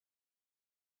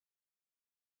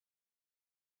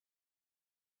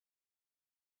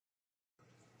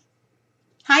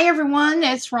Hi everyone,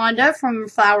 it's Rhonda from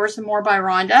Flowers and More by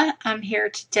Rhonda. I'm here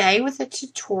today with a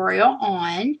tutorial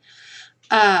on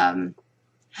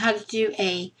how to do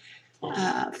a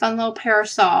fun little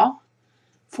parasol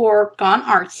for Gone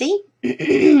Artsy.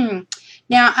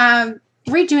 Now I'm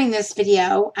redoing this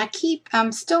video.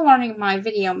 I'm still learning my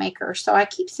video maker, so I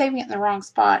keep saving it in the wrong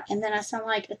spot and then I sound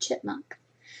like a chipmunk.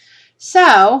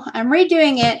 So I'm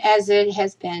redoing it as it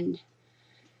has been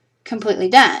completely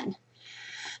done.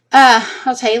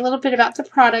 I'll tell you a little bit about the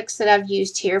products that I've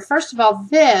used here. First of all,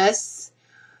 this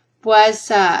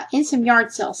was in some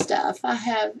yard sale stuff.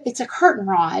 It's a curtain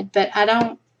rod, but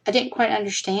I didn't quite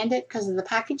understand it because of the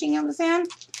packaging it was in.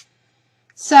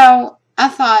 So I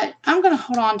thought, I'm going to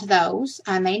hold on to those.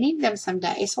 I may need them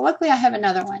someday. So luckily I have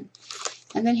another one.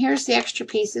 And then here's the extra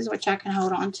pieces, which I can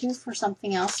hold on to for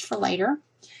something else for later.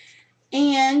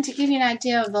 And to give you an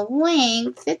idea of the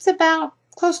length, it's about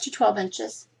close to 12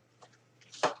 inches.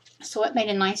 So it made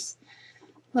a nice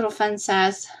little fun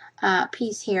size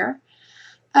piece here.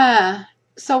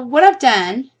 So what I've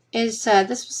done is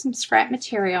this was some scrap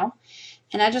material,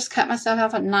 and I just cut myself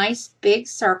off a nice big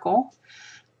circle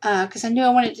because I knew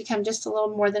I wanted it to come just a little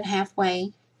more than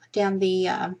halfway down the,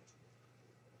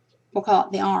 we'll call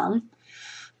it the arm.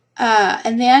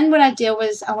 And then what I did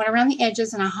was I went around the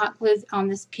edges and I hot glued on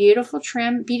this beautiful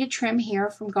beaded trim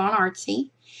here from Gone Artsy.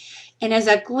 And as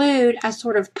I glued, I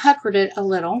sort of puckered it a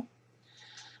little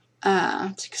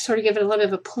to sort of give it a little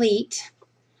bit of a pleat.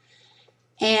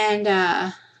 And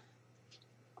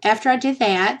after I did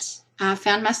that, I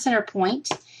found my center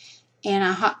point and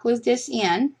I hot glued this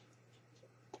in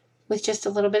with just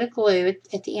a little bit of glue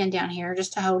at the end down here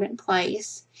just to hold it in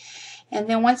place. And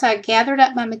then once I gathered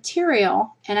up my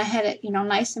material and I had it,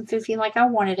 nice and foofy like I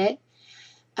wanted it,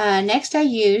 next I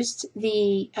used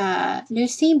the new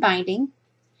seam binding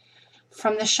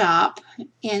from the shop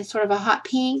in sort of a hot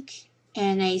pink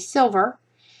and a silver,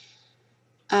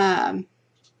 and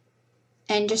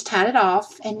just tied it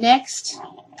off. And next,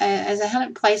 as I held it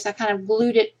in place, I kind of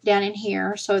glued it down in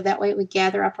here so that way it would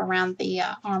gather up around the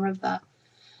arm of the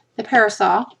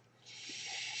parasol.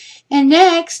 And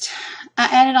next, I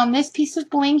added on this piece of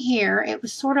bling here. It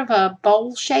was sort of a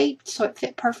bowl shaped, so it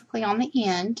fit perfectly on the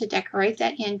end to decorate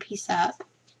that end piece up.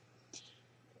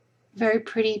 Very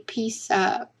pretty piece,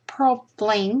 pearl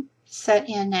bling set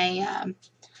in a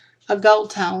gold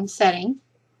tone setting.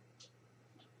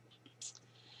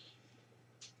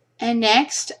 And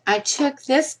next, I took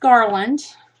this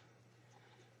garland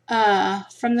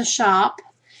from the shop.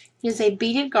 It is a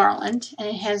beaded garland, and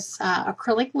it has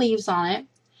acrylic leaves on it,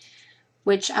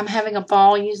 which I'm having a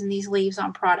ball using these leaves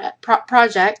on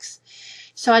projects.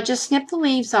 So I just snipped the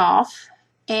leaves off,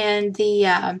 and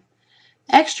the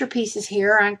extra pieces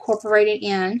here I incorporated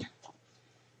in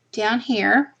down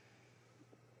here.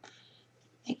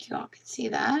 I think you all can see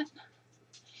that.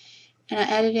 And I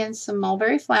added in some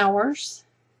mulberry flowers.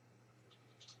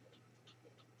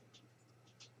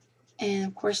 And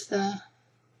of course the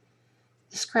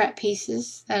scrap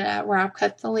pieces that where I've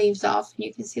cut the leaves off.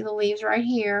 You can see the leaves right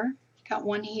here. Got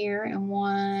one here and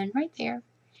one right there.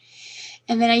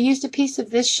 And then I used a piece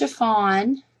of this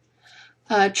chiffon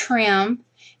trim,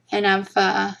 and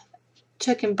I've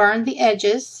took and burned the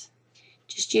edges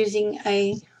just using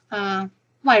a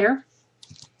lighter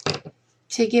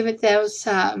to give it those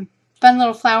fun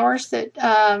little flowers that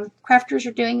crafters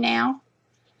are doing now.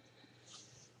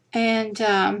 And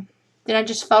then I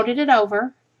just folded it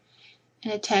over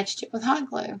and attached it with hot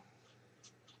glue.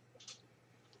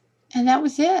 And that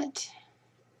was it.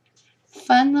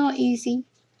 Fun little easy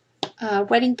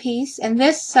wedding piece. And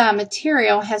this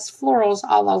material has florals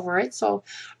all over it. So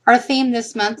our theme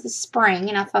this month is spring,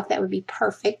 and I thought that would be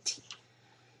perfect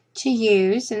to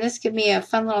use. And this could be a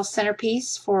fun little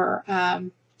centerpiece for at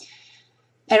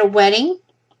a wedding,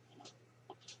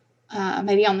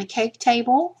 maybe on the cake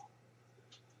table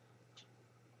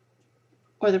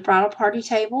or the bridal party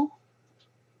table,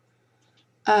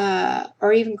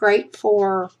 or even great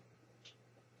for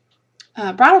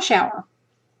bridal shower.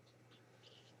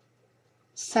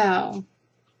 So,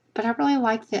 but I really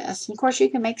like this. And of course, you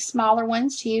can make smaller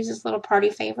ones to use as little party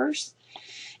favors.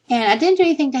 And I didn't do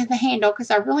anything to the handle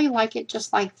because I really like it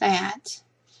just like that.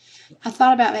 I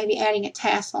thought about maybe adding a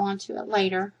tassel onto it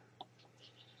later.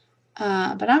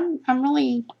 But I'm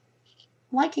really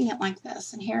liking it like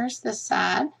this. And here's this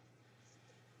side.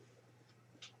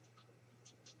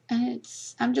 And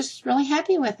I'm just really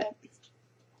happy with it.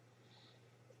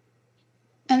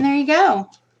 And there you go.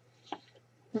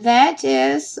 That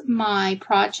is my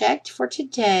project for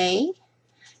today.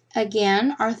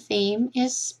 Again, our theme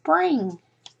is spring.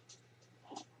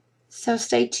 So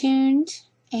stay tuned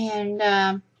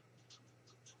and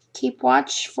keep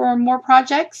watch for more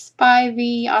projects by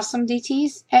the awesome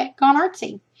DTs at Gone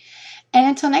Artsy. And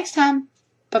until next time,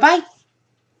 bye-bye.